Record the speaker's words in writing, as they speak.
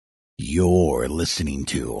You're listening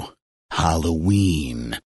to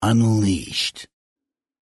Halloween Unleashed.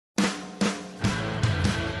 For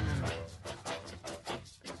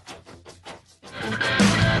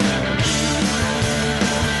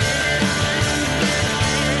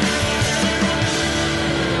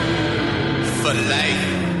life.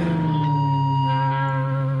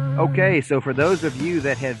 Okay, so for those of you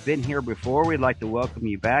that have been here before, we'd like to welcome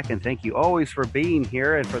you back and thank you always for being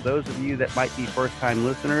here. And for those of you that might be first-time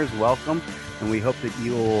listeners, welcome. And we hope that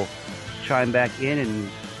you'll chime back in and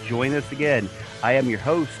join us again. I am your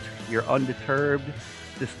host, your undeterred,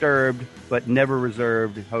 disturbed, but never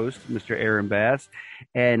reserved host, Mr. Aaron Bass.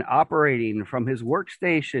 And operating from his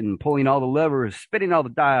workstation, pulling all the levers, spinning all the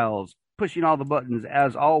dials, pushing all the buttons,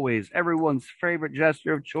 as always, everyone's favorite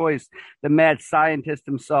jester of choice, the mad scientist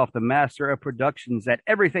himself, the master of productions at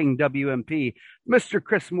Everything WMP, Mr.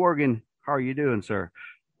 Chris Morgan. How are you doing, sir?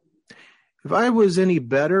 If I was any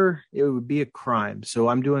better, it would be a crime. So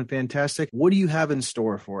I'm doing fantastic. What do you have in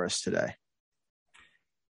store for us today?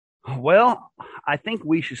 Well, I think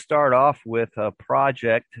we should start off with a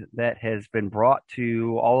project that has been brought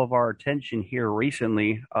to all of our attention here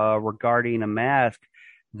recently regarding a mask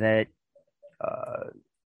that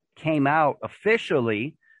came out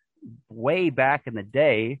officially way back in the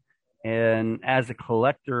day. And as a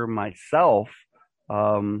collector myself,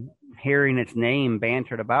 hearing its name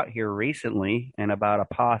bantered about here recently and about a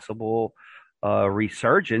possible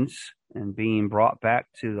resurgence and being brought back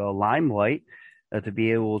to the limelight to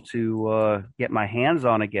be able to get my hands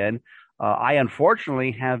on again, I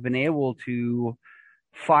unfortunately have been able to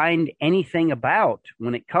find anything about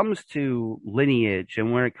when it comes to lineage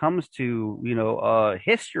and when it comes to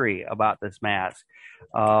history about this mask,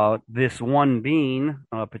 this one being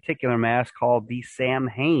a particular mask called the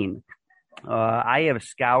Samhain. I have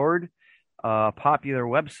scoured popular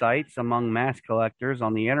websites among mask collectors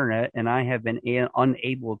on the internet, and I have been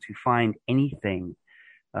unable to find anything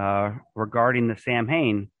regarding the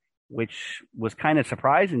Samhain, which was kind of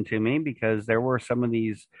surprising to me because there were some of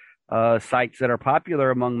these sites that are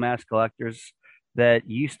popular among mask collectors that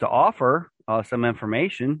used to offer some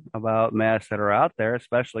information about masks that are out there,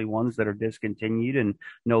 especially ones that are discontinued and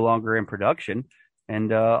no longer in production.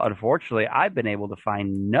 And unfortunately, I've been able to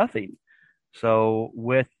find nothing. So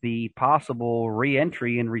with the possible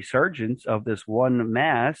re-entry and resurgence of this one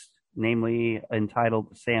mask, namely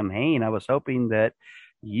entitled Samhain, I was hoping that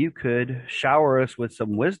you could shower us with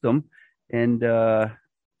some wisdom and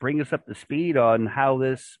bring us up to speed on how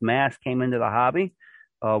this mask came into the hobby,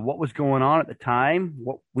 what was going on at the time,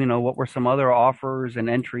 what were some other offers and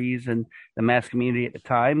entries in the mask community at the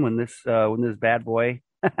time when this bad boy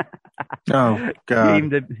Oh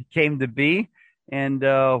God. came to be, and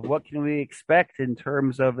what can we expect in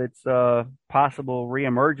terms of its possible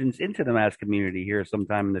reemergence into the mask community here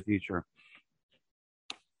sometime in the future?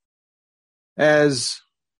 As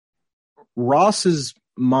Ross's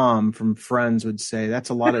mom from Friends would say, that's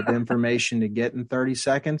a lot of information to get in 30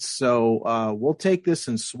 seconds. So we'll take this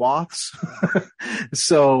in swaths.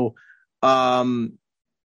 So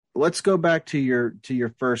let's go back to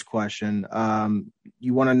your first question.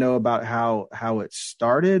 You want to know about how it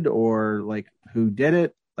started, or like who did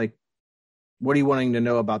it? Like, what are you wanting to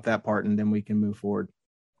know about that part? And then we can move forward.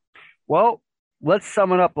 Well, let's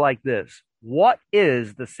sum it up like this. What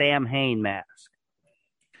is the Samhain mask?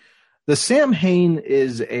 The Samhain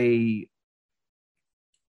is I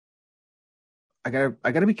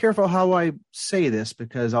gotta be careful how I say this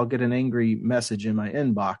because I'll get an angry message in my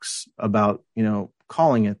inbox about,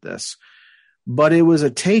 calling it this. But it was a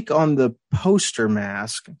take on the poster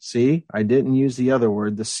mask. See, I didn't use the other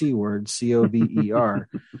word, the C word, COVER.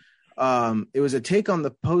 It was a take on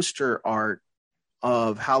the poster art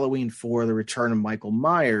of Halloween 4, The Return of Michael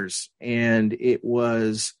Myers. And it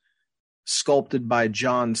was sculpted by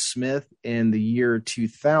John Smith in the year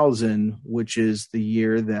 2000, which is the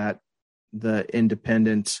year that the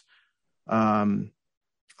independent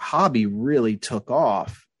hobby really took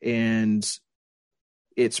off. And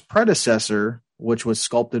its predecessor, which was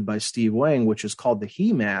sculpted by Steve Wang, which is called the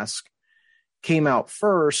He Mask, came out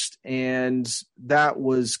first. And that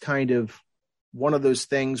was kind of one of those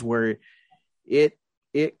things where it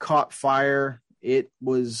caught fire. It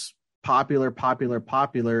was popular.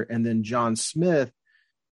 And then John Smith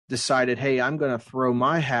decided, hey, I'm going to throw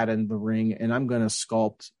my hat in the ring and I'm going to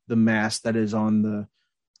sculpt the mask that is on the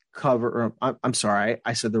cover. I'm sorry,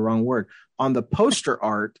 I said the wrong word. On the poster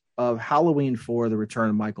art of Halloween 4, The Return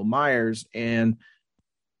of Michael Myers. And,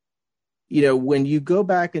 when you go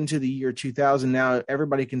back into the year 2000, now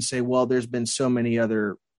everybody can say, well, there's been so many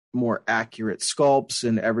other more accurate sculpts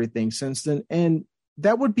and everything since then. And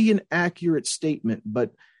that would be an accurate statement.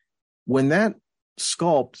 But when that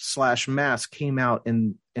sculpt / mask came out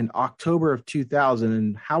in October of 2000,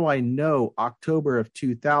 and how I know October of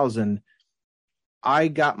 2000, I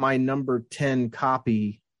got my number 10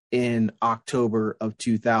 copy in October of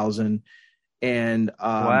 2000. And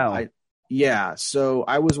Wow. so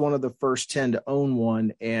I was one of the first 10 to own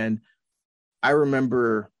one. And I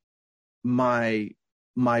remember my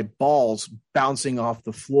balls bouncing off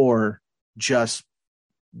the floor. Just,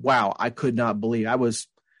 wow. I could not believe I was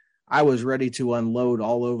ready to unload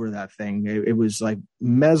all over that thing. It was like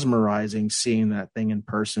mesmerizing seeing that thing in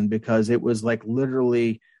person, because it was like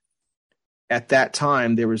literally at that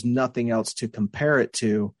time, there was nothing else to compare it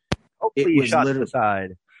to. Hopefully you shot to the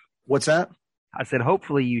side. What's that? I said,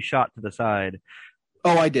 hopefully you shot to the side.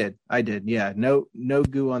 Oh, I did. Yeah. No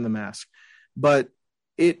goo on the mask, but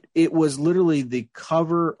it was literally the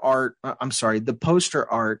cover art. I'm sorry, the poster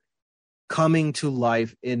art coming to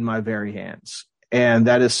life in my very hands. And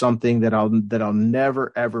that is something that I'll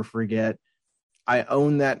never, ever forget. I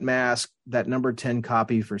own that mask, that number 10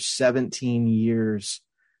 copy, for 17 years.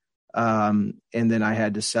 And then I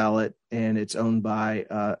had to sell it, and it's owned by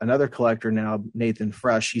another collector now, Nathan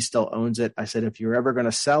Fresh. He still owns it. I said, if you're ever going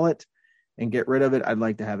to sell it and get rid of it, I'd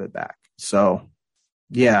like to have it back. So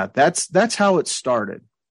yeah, that's how it started.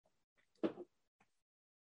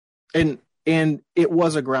 And it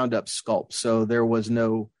was a ground up sculpt. So there was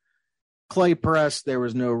no clay press, there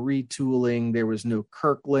was no retooling, there was no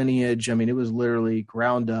Kirk lineage. I mean, it was literally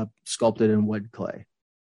ground up, sculpted in wood clay.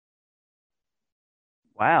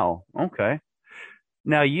 Wow. Okay.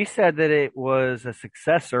 Now, you said that it was a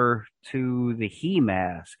successor to the He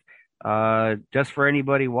Mask. Just for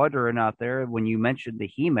anybody wondering out there, when you mentioned the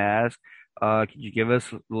He Mask, could you give us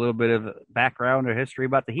a little bit of background or history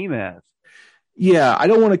about the He Mask? Yeah, I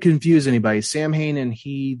don't want to confuse anybody. Sam Hain and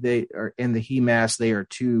they are in the He Mask. They are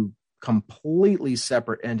two completely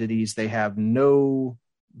separate entities. They have no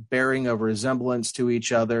bearing of resemblance to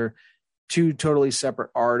each other. Two totally separate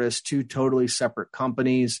artists, two totally separate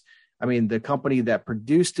companies. I mean, the company that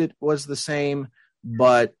produced it was the same,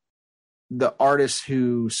 but the artists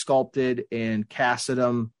who sculpted and casted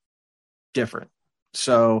them, different.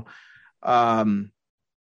 So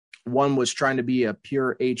one was trying to be a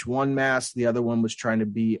pure H1 mask. The other one was trying to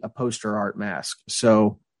be a poster art mask.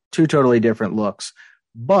 So two totally different looks.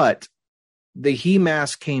 But the He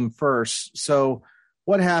Mask came first. So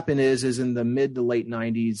what happened is in the mid to late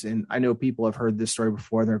 90s, and I know people have heard this story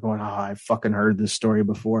before. They're going, I fucking heard this story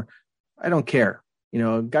before. I don't care.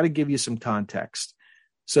 I've got to give you some context.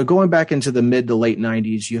 So going back into the mid to late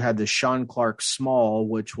 90s, you had the Sean Clark Small,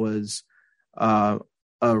 which was a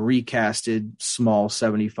recasted small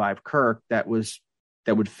 75 Kirk that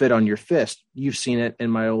would fit on your fist. You've seen it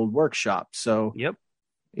in my old workshop. So, yep.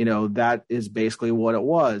 That is basically what it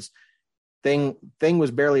was. Thing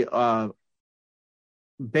was barely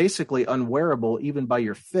basically unwearable even by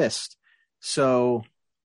your fist. So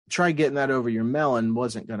try getting that over your melon,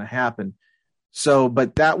 wasn't going to happen. So,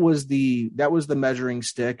 but that was the measuring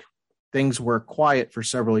stick. Things were quiet for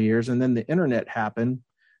several years, and then the internet happened,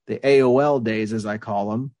 the AOL days, as I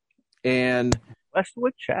call them. And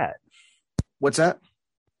Westwood Chat. What's that?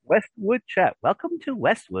 Westwood Chat. Welcome to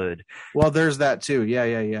Westwood. Well, there's that too.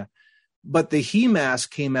 Yeah. But the He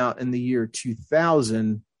Mask came out in the year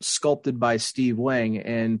 2000, sculpted by Steve Wang.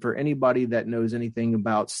 And for anybody that knows anything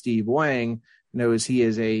about Steve Wang, knows he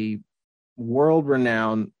is a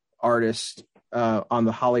world-renowned artist on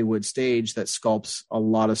the Hollywood stage that sculpts a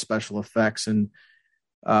lot of special effects and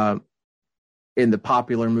in the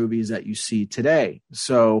popular movies that you see today.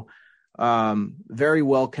 So very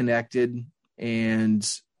well connected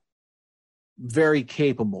and very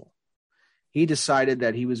capable. He decided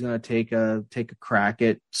that he was going to take a crack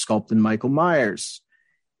at sculpting Michael Myers.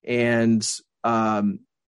 And, at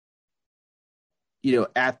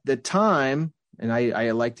the time, and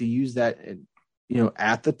I like to use that,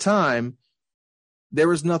 at the time, there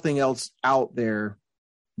was nothing else out there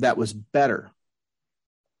that was better.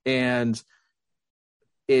 And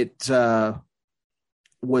it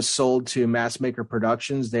was sold to Massmaker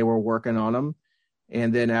Productions. They were working on them.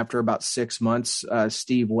 And then after about 6 months,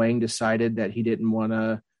 Steve Wang decided that he didn't want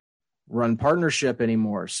to run partnership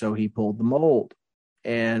anymore. So he pulled the mold.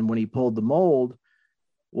 And when he pulled the mold,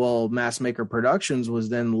 well, Massmaker Productions was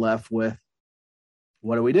then left with,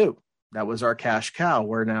 what do we do? That was our cash cow.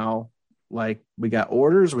 We're now like, we got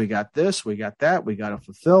orders, we got this, we got that, we got to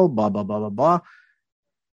fulfill, blah, blah, blah, blah, blah.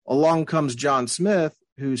 Along comes John Smith,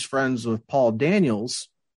 who's friends with Paul Daniels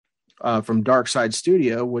from Dark Side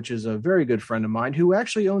Studio, which is a very good friend of mine, who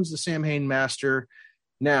actually owns the Sam Hain Master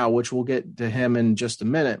now, which we'll get to him in just a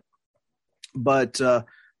minute. But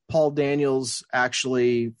Paul Daniels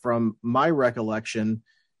actually, from my recollection,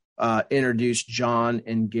 introduced John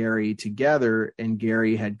and Gary together, and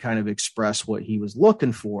Gary had kind of expressed what he was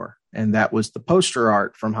looking for, and that was the poster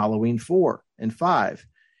art from Halloween 4 and 5.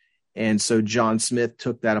 And so John Smith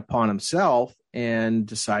took that upon himself and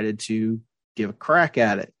decided to give a crack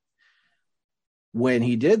at it. When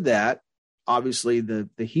he did that, obviously the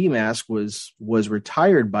He-Mask was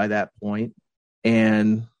retired by that point,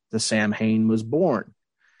 and the Sam Hain was born.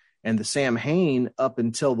 And the Sam Hain, up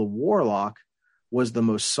until the Warlock, was the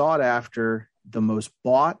most sought after, the most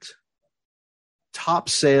bought, top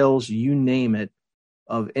sales, you name it,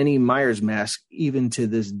 of any Myers mask, even to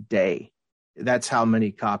this day. That's how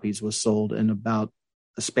many copies was sold in about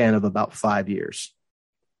a span of about 5 years.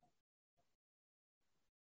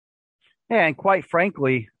 Yeah, and quite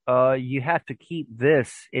frankly, you have to keep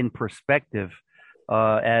this in perspective,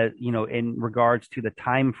 as you know, in regards to the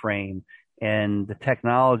time frame and the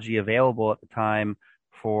technology available at the time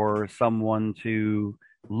for someone to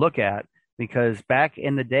look at. Because back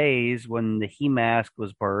in the days when the He-Mask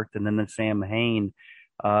was birthed and then the Sam Hain,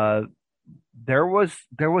 there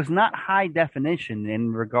was not high definition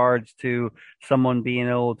in regards to someone being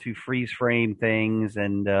able to freeze frame things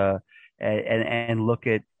and look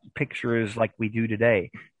at pictures like we do today.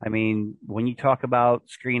 I mean, when you talk about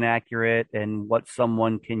screen accurate and what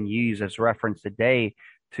someone can use as reference today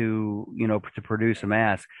to produce a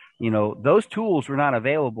mask, those tools were not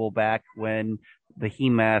available back when the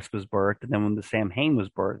He-Mask was birthed and then when the Sam Hain was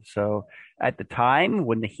birthed. So at the time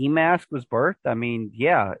when the He-Mask was birthed, I mean,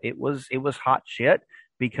 yeah, it was hot shit,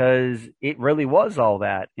 because it really was all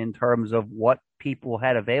that in terms of what people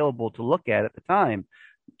had available to look at the time.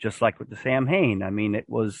 Just like with the Sam Hain. I mean,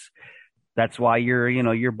 that's why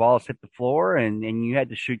your balls hit the floor and you had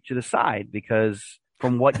to shoot to the side, because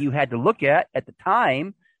from what you had to look at the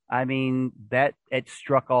time, I mean, that it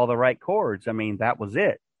struck all the right chords. I mean, that was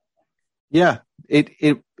it. Yeah, it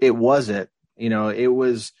was it. It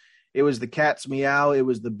was the cat's meow. It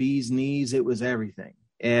was the bee's knees. It was everything.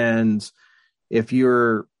 And if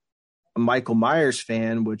you're a Michael Myers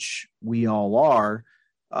fan, which we all are,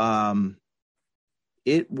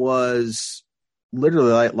 it was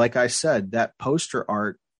literally, like I said, that poster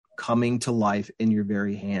art coming to life in your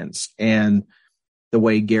very hands. And the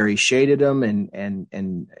way Gary shaded them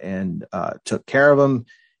and took care of them.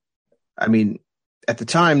 I mean, at the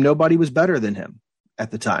time, nobody was better than him at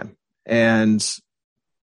the time. And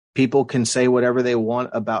people can say whatever they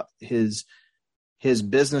want about his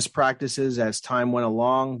business practices as time went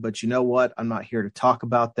along. But you know what? I'm not here to talk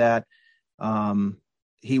about that.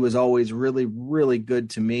 He was always really, really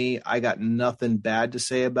good to me. I got nothing bad to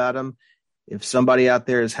say about him. If somebody out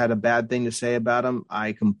there has had a bad thing to say about him,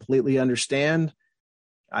 I completely understand.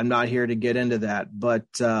 I'm not here to get into that. But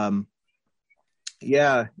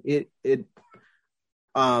yeah,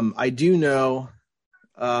 I do know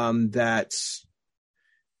that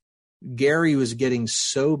Gary was getting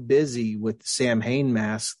so busy with the Sam Hain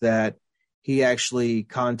mask that he actually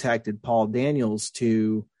contacted Paul Daniels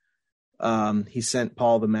to he sent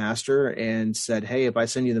Paul the master and said, hey, if I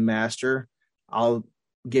send you the master, I'll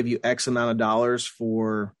give you X amount of dollars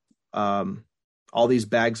for all these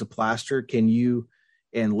bags of plaster. Can you,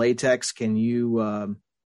 and latex, can you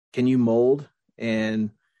mold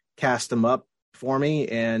and cast them up for me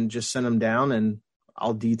and just send them down and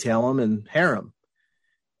I'll detail them and hair them.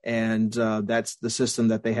 And that's the system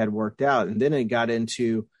that they had worked out. And then it got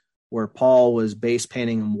into where Paul was base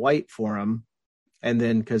painting them white for him. And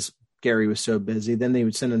then because Gary was so busy, then they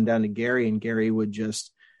would send them down to Gary and Gary would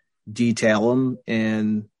just detail them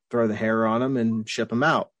and throw the hair on them and ship them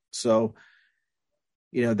out. So,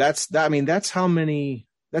 that's how many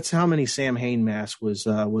Sam Hain masks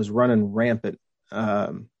was running rampant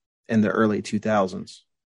in the early 2000s.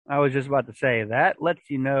 I was just about to say that lets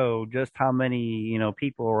you know just how many,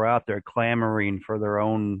 people were out there clamoring for their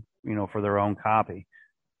own copy.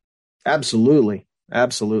 Absolutely.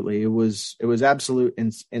 It was absolute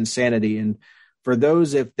insanity. And for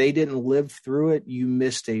those, if they didn't live through it, you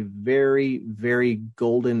missed a very, very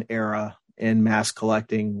golden era in mask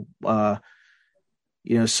collecting.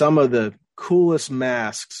 Some of the coolest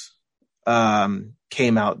masks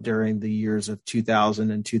came out during the years of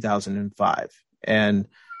 2000 and 2005. And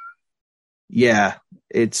yeah,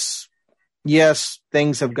 things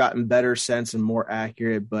have gotten better since and more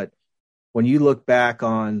accurate, but when you look back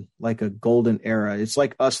on like a golden era, it's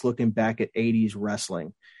like us looking back at 80s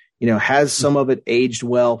wrestling. Has some of it aged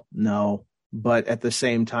well? No. But at the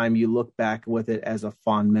same time, you look back with it as a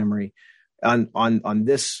fond memory. On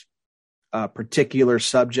this particular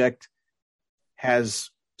subject, has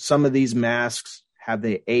some of these masks, have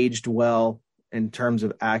they aged well? in terms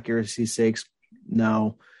of accuracy sakes,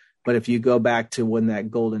 no. But if you go back to when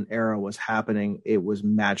that golden era was happening, it was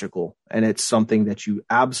magical. And it's something that you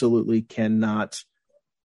absolutely cannot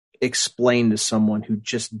explain to someone who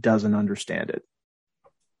just doesn't understand it.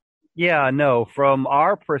 Yeah, no, from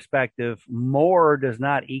our perspective, more does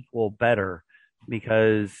not equal better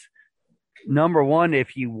because number one,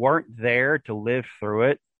 if you weren't there to live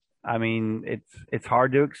through it, I mean, it's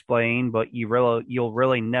hard to explain, but you'll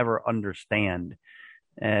really never understand.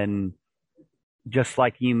 And just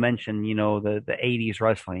like you mentioned, the 80s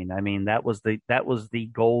wrestling. I mean, that was the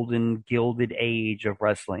golden gilded age of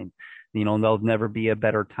wrestling. There'll never be a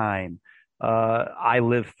better time. I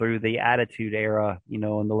lived through the Attitude Era, in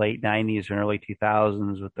the late 90s and early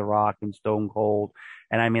 2000s with The Rock and Stone Cold.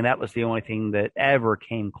 And I mean, that was the only thing that ever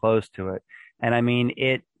came close to it. And I mean,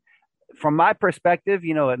 from my perspective,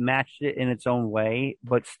 it matched it in its own way,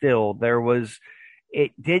 but still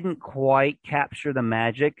it didn't quite capture the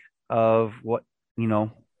magic of what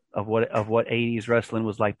 80s wrestling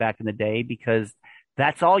was like back in the day, because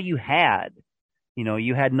that's all you had.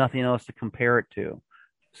 You had nothing else to compare it to.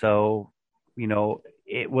 So,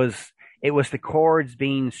 it was the chords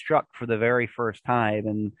being struck for the very first time.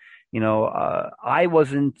 And, I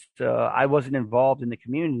wasn't involved in the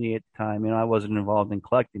community at the time. I wasn't involved in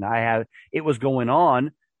collecting. It was going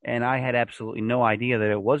on and I had absolutely no idea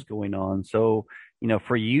that it was going on. So,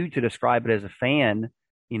 for you to describe it as a fan,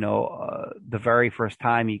 the very first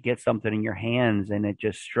time you get something in your hands and it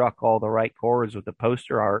just struck all the right chords with the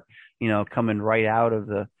poster art, coming right out of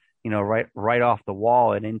the, right off the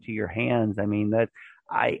wall and into your hands. I mean, that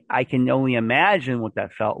I can only imagine what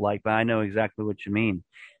that felt like, but I know exactly what you mean.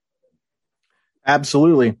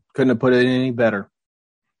 Absolutely. Couldn't have put it any better.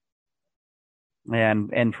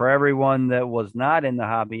 And for everyone that was not in the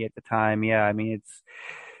hobby at the time, yeah, I mean,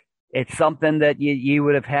 it's something that you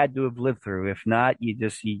would have had to have lived through. If not, you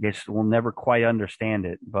just will never quite understand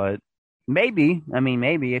it. But maybe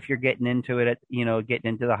if you're getting into it getting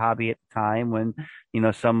into the hobby at the time when,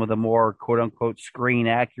 some of the more quote unquote screen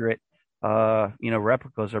accurate,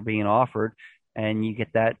 replicas are being offered and you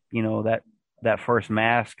get that, that first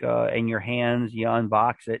mask, in your hands, you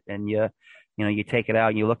unbox it and you take it out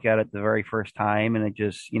and you look at it the very first time and it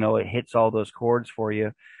just, it hits all those chords for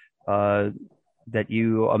you, that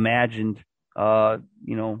you imagined,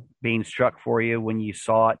 being struck for you when you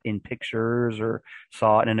saw it in pictures or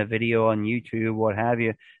saw it in a video on YouTube, what have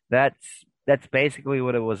you. That's basically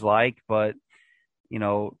what it was like, but,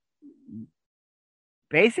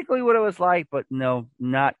 basically what it was like, but no,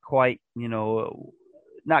 not quite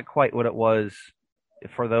what it was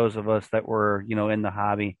for those of us that were, in the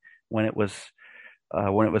hobby when it was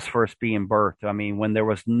first being birthed. I mean, when there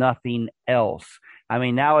was nothing else. I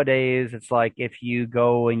mean, nowadays it's like if you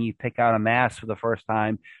go and you pick out a mask for the first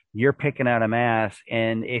time, you're picking out a mask,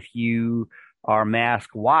 and if you are mask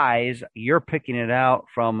wise, you're picking it out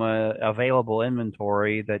from a available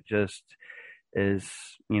inventory that just is,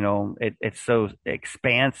 it's so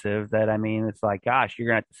expansive that, I mean, it's like, gosh, you're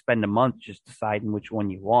gonna have to spend a month just deciding which one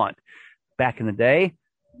you want. Back in the day,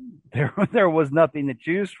 there was nothing to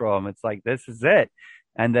choose from. It's like, this is it.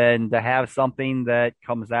 And then to have something that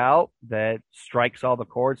comes out that strikes all the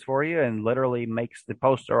chords for you and literally makes the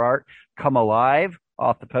poster art come alive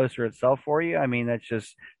off the poster itself for you. I mean, that's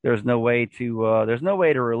just, there's no way to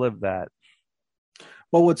relive that.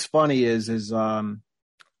 Well, what's funny is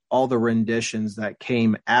all the renditions that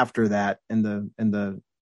came after that in the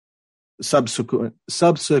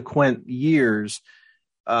subsequent years,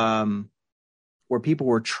 where people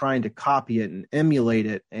were trying to copy it and emulate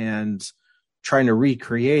it and trying to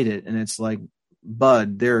recreate it. And it's like,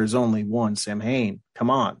 bud, there is only one Sam Hain. Come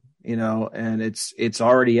on, and it's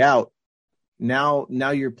already out. Now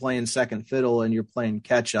you're playing second fiddle and you're playing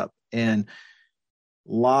catch up. And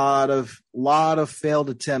lot of failed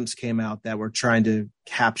attempts came out that were trying to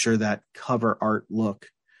capture that cover art look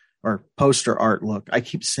or poster art look. I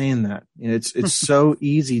keep saying that. It's so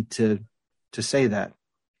easy to say that.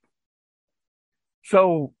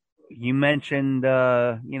 So you mentioned,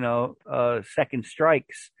 second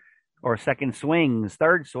strikes or second swings,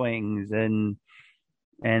 third swings, and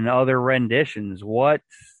other renditions. What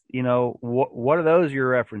are those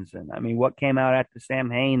you're referencing? I mean, what came out after Sam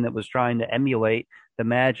Hain that was trying to emulate the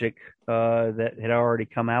magic that had already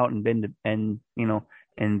come out and been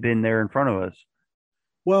there in front of us?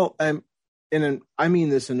 Well, and I mean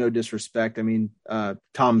this in no disrespect. I mean,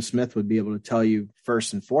 Tom Smith would be able to tell you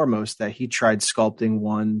first and foremost that he tried sculpting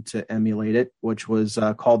one to emulate it, which was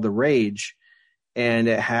called the Rage, and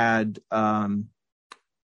it had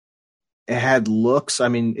looks. I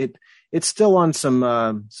mean, It's still on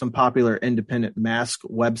some popular independent mask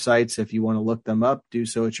websites. If you want to look them up, do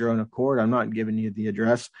so at your own accord. I'm not giving you the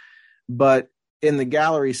address, but in the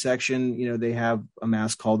gallery section, they have a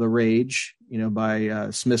mask called the Rage, by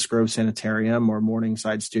Smiths Grove Sanitarium or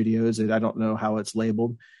Morningside Studios. I don't know how it's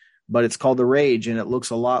labeled, but it's called the Rage, and it looks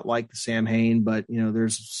a lot like the Sam Hain, but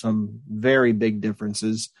there's some very big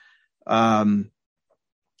differences. But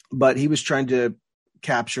he was trying to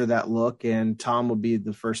capture that look, and Tom would be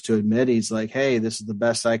the first to admit, he's like, hey, this is the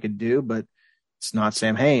best I could do, but it's not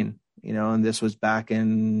Sam Hain, and this was back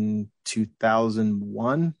in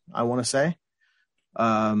 2001, I want to say.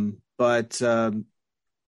 But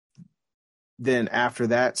then after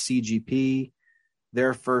that, CGP,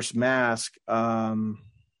 their first mask, I'm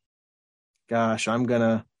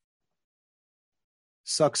gonna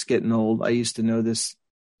sucks getting old. I used to know this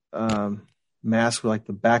mask like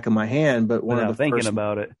the back of my hand, but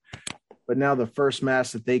about it. But now the first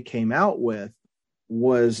mask that they came out with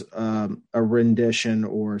was a rendition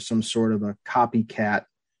or some sort of a copycat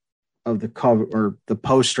of the cover or the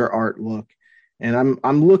poster art look. And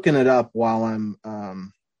I'm looking it up while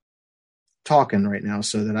I'm talking right now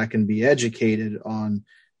so that I can be educated on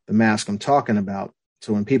the mask I'm talking about.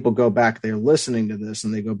 So when people go back, they're listening to this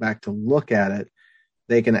and they go back to look at it,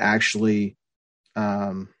 they can actually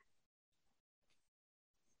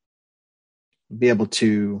be able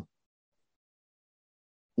to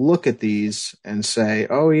look at these and say,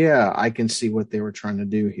 oh yeah, I can see what they were trying to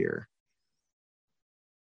do here.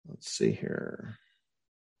 Let's see here.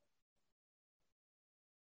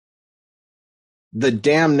 The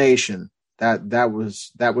Damnation. That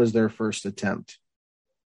was their first attempt.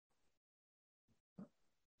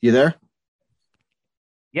 You there?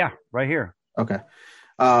 Yeah, right here. Okay.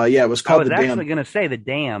 It was called I was actually going to say The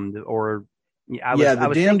Damned, or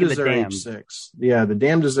The Damned is their H6. Yeah, The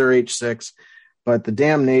Damned is their H6, but The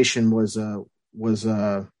Damnation was an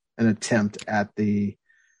attempt at the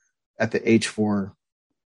H4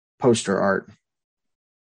 poster art.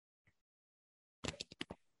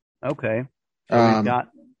 Okay. So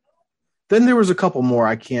then there was a couple more.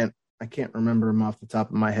 I can't remember them off the top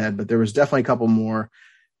of my head, but there was definitely a couple more.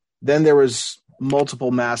 Then there was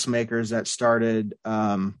multiple mask makers that started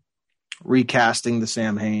recasting the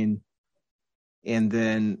Sam Hain. And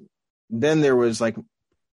then there was like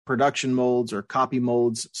production molds or copy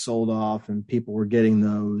molds sold off, and people were getting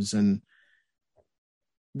those. And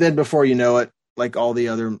then before you know it, like all the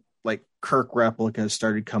other like Kirk replicas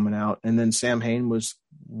started coming out, and then Sam Hain was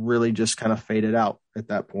really just kind of faded out at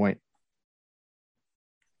that point.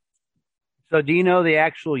 So do you know the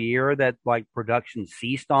actual year that like production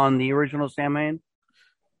ceased on the original Sam Hain?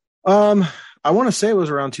 I want to say it was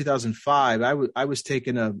around 2005. I was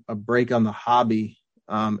taking a break on the hobby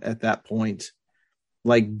at that point.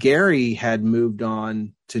 Like Gary had moved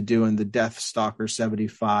on to doing the Death Stalker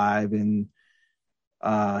 75, and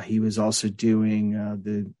he was also doing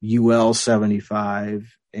the UL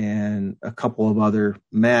 75 and a couple of other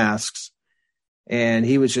masks. And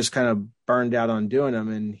he was just kind of burned out on doing them,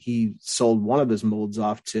 and he sold one of his molds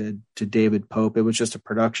off to David Pope. It was just a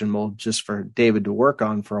production mold just for David to work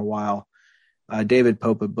on for a while. David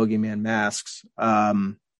Pope at Boogeyman Masks.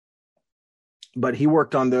 But he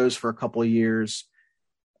worked on those for a couple of years.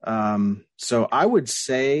 So I would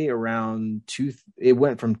say it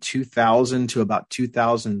went from 2000 to about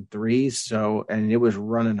 2003. So, and it was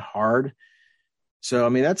running hard. So, I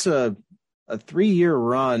mean, that's a 3-year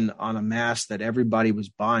run on a mask that everybody was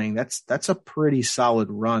buying. That's a pretty solid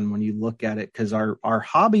run when you look at it, because our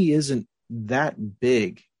hobby isn't that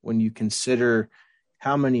big when you consider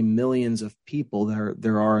how many millions of people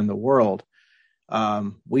there are in the world.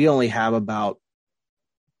 We only have about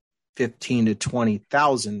 15 to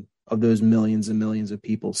 20,000 of those millions and millions of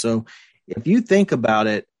people. So if you think about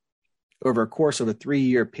it over a course of a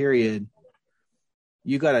 3-year period,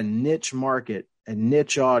 you got a niche market, a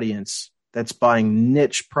niche audience that's buying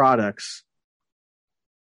niche products,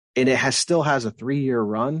 and it still has a 3-year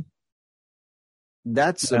run.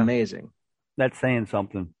 That's amazing. That's saying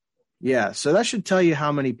something. Yeah. So that should tell you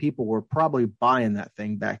how many people were probably buying that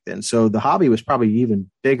thing back then. So the hobby was probably even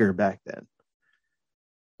bigger back then.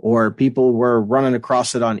 Or people were running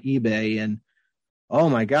across it on eBay, and oh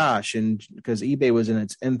my gosh. And because eBay was in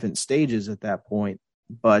its infant stages at that point.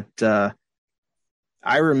 But I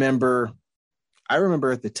remember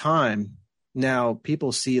at the time, now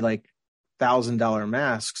people see like $1,000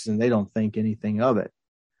 masks and they don't think anything of it.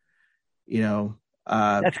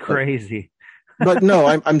 That's crazy. But no,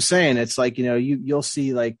 I'm saying it's like, you'll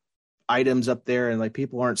see like items up there, and like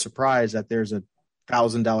people aren't surprised that there's a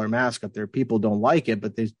 $1,000 mask up there. People don't like it,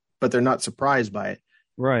 but they're not surprised by it.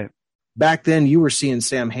 Right. back then you were seeing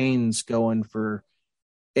Sam Haines going for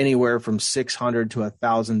anywhere from $600 to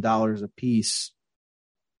 $1,000 a piece.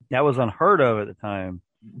 That was unheard of at the time.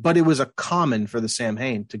 But it was a common for the Sam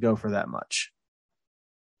Hain to go for that much.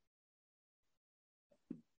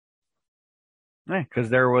 Because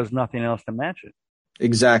there was nothing else to match it.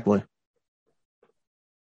 Exactly.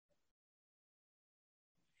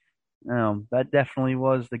 That definitely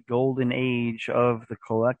was the golden age of the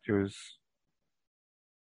collector's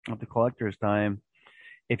time.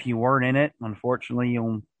 If you weren't in it, unfortunately,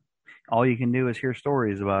 all you can do is hear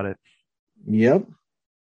stories about it. Yep.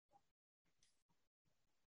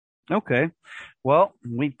 Okay. Well,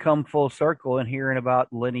 we've come full circle in hearing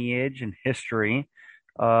about lineage and history.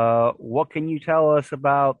 What can you tell us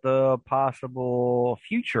about the possible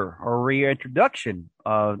future or reintroduction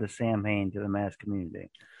of the Sam Hain to the mass community?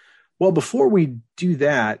 Well, before we do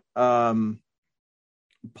that, Paul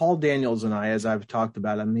Daniels and I, as I've talked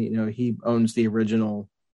about, he owns the original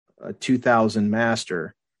 2000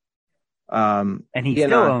 Master. And he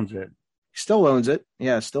still owns it. Still owns it.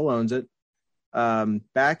 Yeah, still owns it.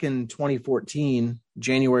 Back in 2014,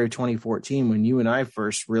 January of 2014, when you and I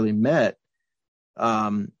first really met,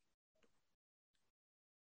 I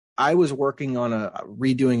was working on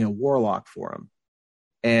redoing a Warlock for him,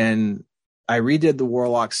 and I redid the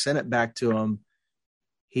Warlock, sent it back to him.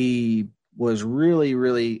 He was really,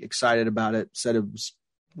 really excited about it, said it was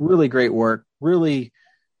really great work, really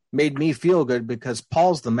made me feel good because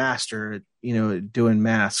Paul's the master at, doing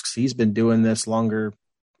masks. He's been doing this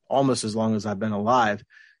almost as long as I've been alive.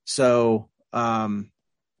 So, for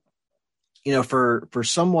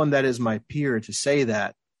someone that is my peer to say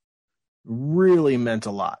that really meant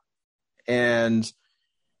a lot. And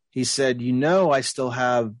he said, I still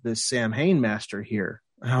have this Sam Hain Master here.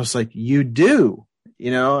 And I was like, you do,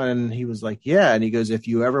 and he was like, yeah. And he goes, if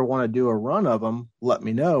you ever want to do a run of them, let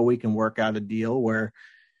me know. We can work out a deal where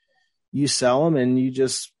you sell them and you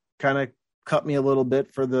just kind of cut me a little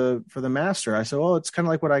bit for the Master. I said, well, it's kind of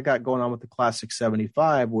like what I got going on with the Classic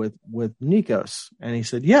 75 with Nikos. And he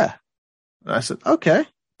said, yeah. And I said, okay,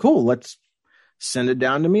 cool. Let's send it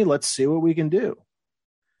down to me. Let's see what we can do.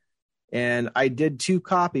 And I did 2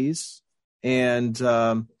 copies, and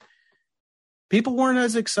people weren't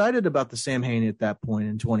as excited about the Sam Hain at that point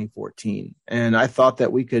in 2014. And I thought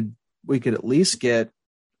that we could at least get,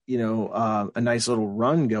 a nice little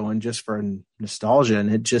run going just for nostalgia.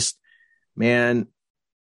 And it just, man,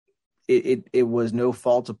 it was no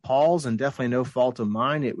fault of Paul's and definitely no fault of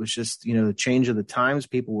mine. It was just, the change of the times.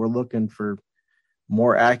 People were looking for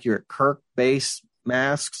more accurate Kirk-based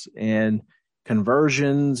masks and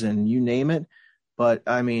conversions and you name it. But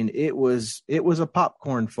I mean, it was a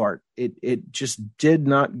popcorn fart. It just did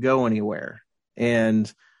not go anywhere.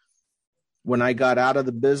 And when I got out of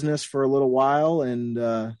the business for a little while in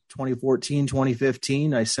 2014,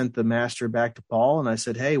 2015, I sent the Master back to Paul and I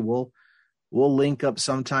said, hey, we'll link up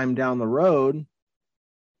sometime down the road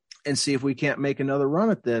and see if we can't make another run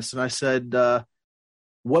at this. And I said,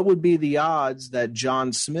 what would be the odds that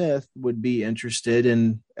John Smith would be interested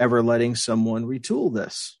in ever letting someone retool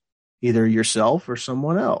this, either yourself or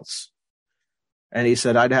someone else? And he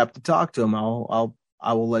said, I'd have to talk to him. I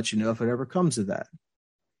will let you know if it ever comes to that.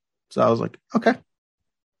 So I was like, okay.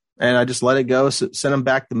 And I just let it go, sent him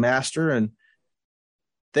back the Master, and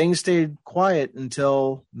things stayed quiet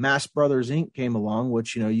until Mass Brothers Inc. came along,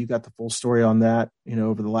 which, you got the full story on that,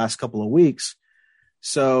 over the last couple of weeks.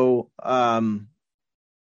 So, Matt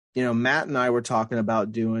and I were talking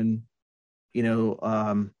about doing,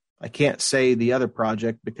 I can't say the other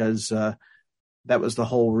project because that was the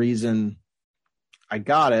whole reason I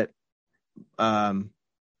got it.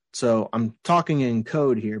 So I'm talking in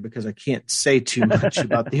code here because I can't say too much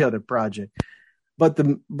about the other project. But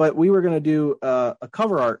we were going to do a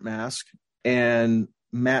cover art mask, and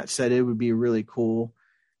Matt said it would be really cool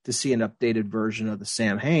to see an updated version of the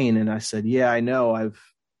Sam Hain. And I said, yeah, I know. I've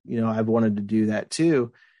wanted to do that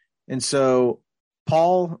too. And so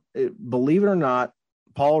Paul, believe it or not,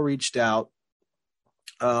 Paul reached out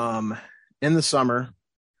in the summer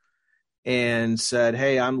and said,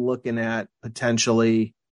 hey, I'm looking at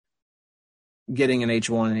potentially getting an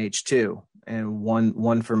H1 and H2 and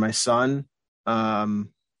one for my son. And,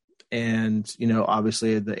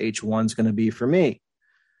 obviously the H1 is going to be for me.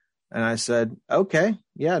 And I said, okay,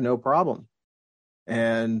 yeah, no problem.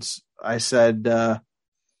 And I said,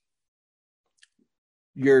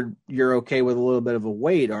 you're okay with a little bit of a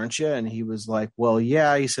wait, aren't you? And he was like, well,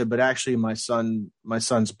 yeah. He said, but actually my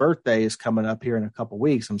son's birthday is coming up here in a couple of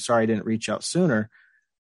weeks. I'm sorry I didn't reach out sooner.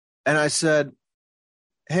 And I said,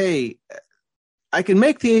 hey, I can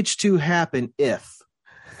make the H2 happen if.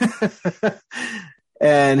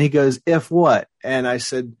 And he goes, if what? And I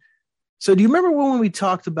said, so do you remember when we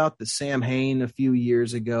talked about the Sam Hain a few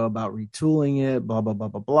years ago about retooling it, blah, blah, blah,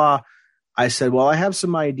 blah, blah. I said, well, I have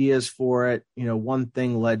some ideas for it. You know, one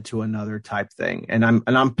thing led to another type thing. And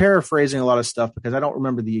I'm paraphrasing a lot of stuff because I don't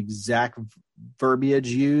remember the exact verbiage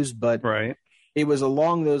used, but Right. it was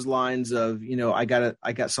along those lines of, you know, I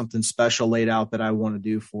got something special laid out that I want to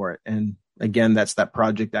do for it. And again, that's that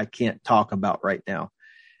project I can't talk about right now.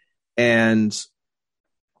 And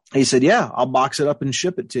he said, yeah, I'll box it up and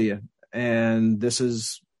ship it to you. And this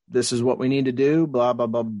is what we need to do, blah, blah,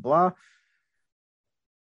 blah, blah.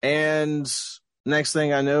 And next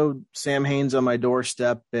thing I know, Sam Hain's on my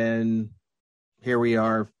doorstep, and here we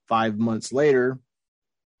are 5 months later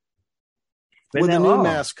with a new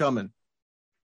mask coming.